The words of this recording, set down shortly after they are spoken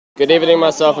Good evening,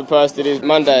 myself and post. It is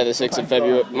Monday, the 6th of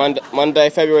February.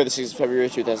 Monday, February the 6th of February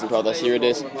 2012. That's here it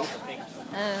is.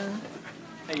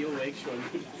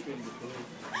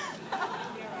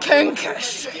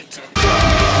 Concussion.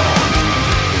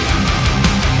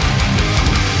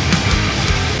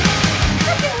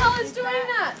 What the hell is doing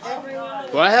that?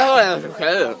 Well,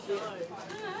 okay.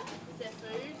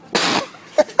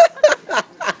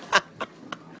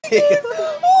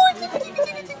 Oh, tickle, tickle,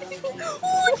 tickle, tickle, tickle.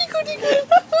 Oh, tickle, tickle.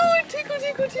 Oh, tickle,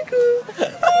 tickle, tickle.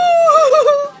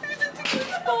 Oh, tickle,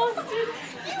 bastard.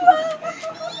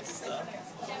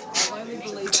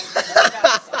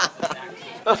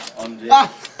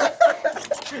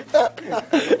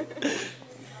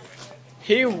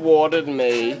 He warded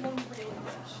me.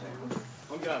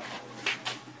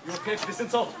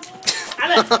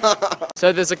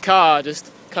 So there's a car just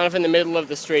kind of in the middle of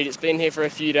the street. It's been here for a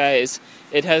few days.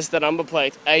 It has the number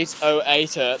plate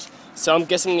 808 it. So I'm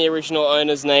guessing the original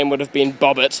owner's name would have been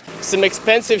Bobbit. Some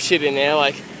expensive shit in there,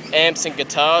 like amps and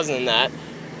guitars and that.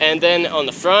 And then on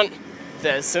the front,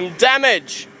 there's some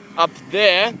damage. Up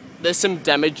there, there's some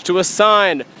damage to a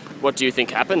sign. What do you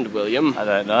think happened, William? I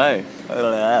don't know.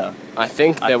 I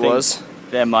think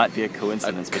there might be a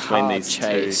coincidence between these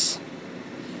chase.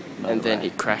 And then he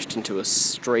crashed into a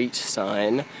street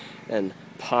sign and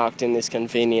parked in this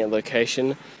convenient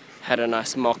location. Had a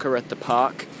nice mocker at the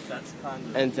park. That's kind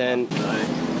of... And then... No,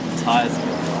 the tyres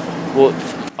are... Well,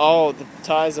 oh, the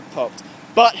tyres are popped.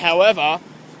 But, however,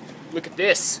 look at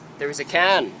this. There is a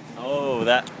can. Oh,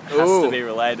 that has to be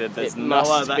related. There's no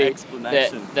other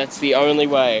explanation. That's the only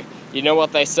way. You know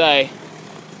what they say?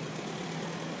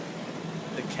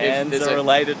 The cans are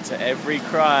related to every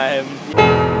crime.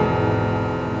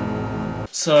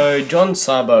 So, John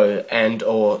Sabo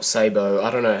or Sabo,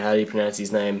 I don't know how you pronounce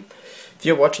his name. If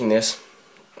you're watching this,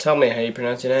 tell me how you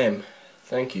pronounce your name.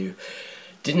 Thank you.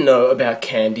 Didn't know about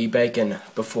candy bacon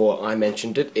before I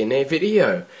mentioned it in a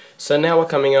video. So now we're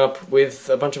coming up with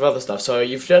a bunch of other stuff. So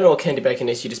you've done what candy bacon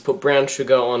is. You just put brown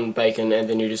sugar on bacon and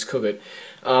then you just cook it.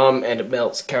 And it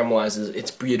melts, caramelizes.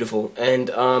 It's beautiful. And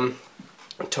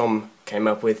Tom came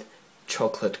up with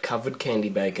chocolate covered candy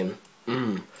bacon.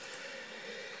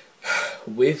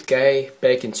 With gay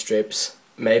bacon strips,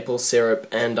 maple syrup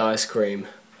and ice cream.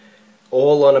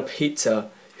 All on a pizza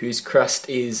whose crust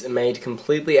is made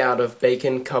completely out of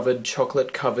bacon-covered,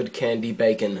 chocolate-covered candy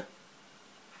bacon.